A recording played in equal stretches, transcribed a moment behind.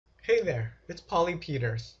Hey there, it's Paulee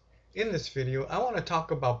Peters. In this video, I want to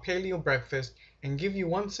talk about paleo breakfast and give you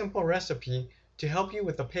one simple recipe to help you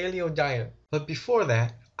with the paleo diet. But before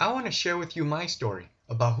that, I want to share with you my story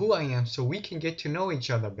about who I am so we can get to know each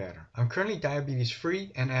other better. I'm currently diabetes free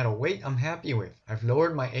and at a weight I'm happy with. I've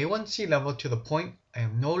lowered my A1C level to the point I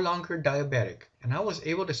am no longer diabetic, and I was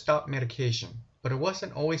able to stop medication. But it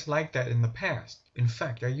wasn't always like that in the past. In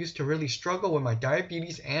fact, I used to really struggle with my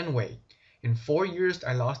diabetes and weight. In 4 years,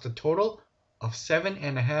 I lost a total of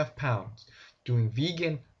 7.5 pounds. Doing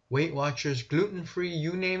vegan, Weight Watchers, gluten-free,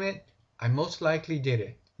 you name it, I most likely did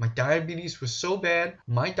it. My diabetes was so bad,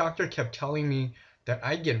 my doctor kept telling me that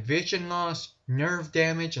I'd get vision loss, nerve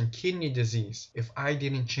damage, and kidney disease if I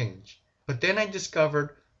didn't change. But then I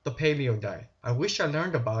discovered the paleo diet. I wish I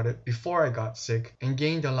learned about it before I got sick and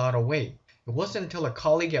gained a lot of weight. It wasn't until a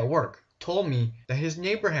colleague at work told me that his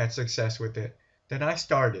neighbor had success with it that I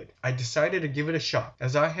started. I decided to give it a shot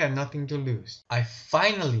as I had nothing to lose. I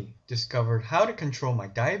finally discovered how to control my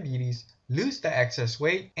diabetes, lose the excess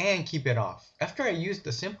weight, and keep it off. After I used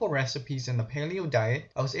the simple recipes in the paleo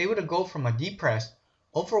diet, I was able to go from a depressed,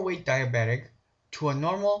 overweight diabetic to a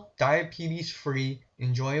normal, diabetes-free,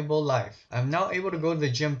 enjoyable life. I'm now able to go to the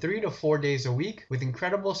gym 3 to 4 days a week with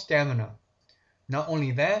incredible stamina. Not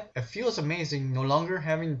only that, it feels amazing no longer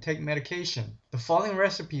having to take medication. The following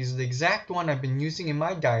recipe is the exact one I've been using in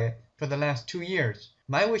my diet for the last 2 years.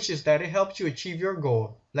 My wish is that it helps you achieve your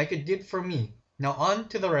goal like it did for me. Now on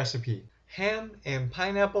to the recipe. Ham and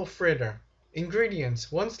pineapple fritter.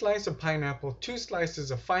 Ingredients: 1 slice of pineapple, 2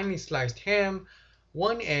 slices of finely sliced ham,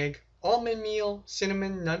 1 egg, almond meal,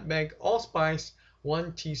 cinnamon, nutmeg, allspice,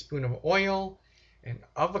 1 teaspoon of oil, and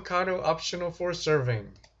avocado optional for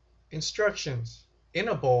serving. Instructions: in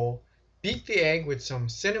a bowl, beat the egg with some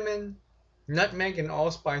cinnamon, nutmeg, and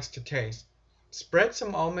allspice to taste. Spread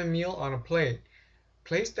some almond meal on a plate.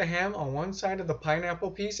 Place the ham on one side of the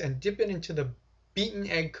pineapple piece and dip it into the beaten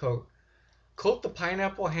egg coat. Coat the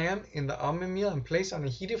pineapple ham in the almond meal and place on a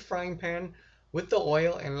heated frying pan with the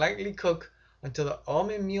oil and lightly cook until the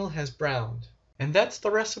almond meal has browned. And that's the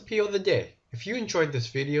recipe of the day. If you enjoyed this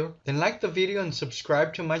video, then like the video and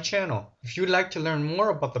subscribe to my channel. If you'd like to learn more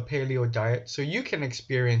about the paleo diet so you can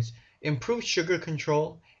experience improved sugar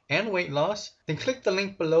control and weight loss, then click the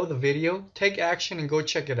link below the video, take action, and go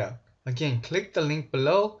check it out. Again, click the link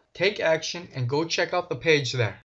below, take action, and go check out the page there.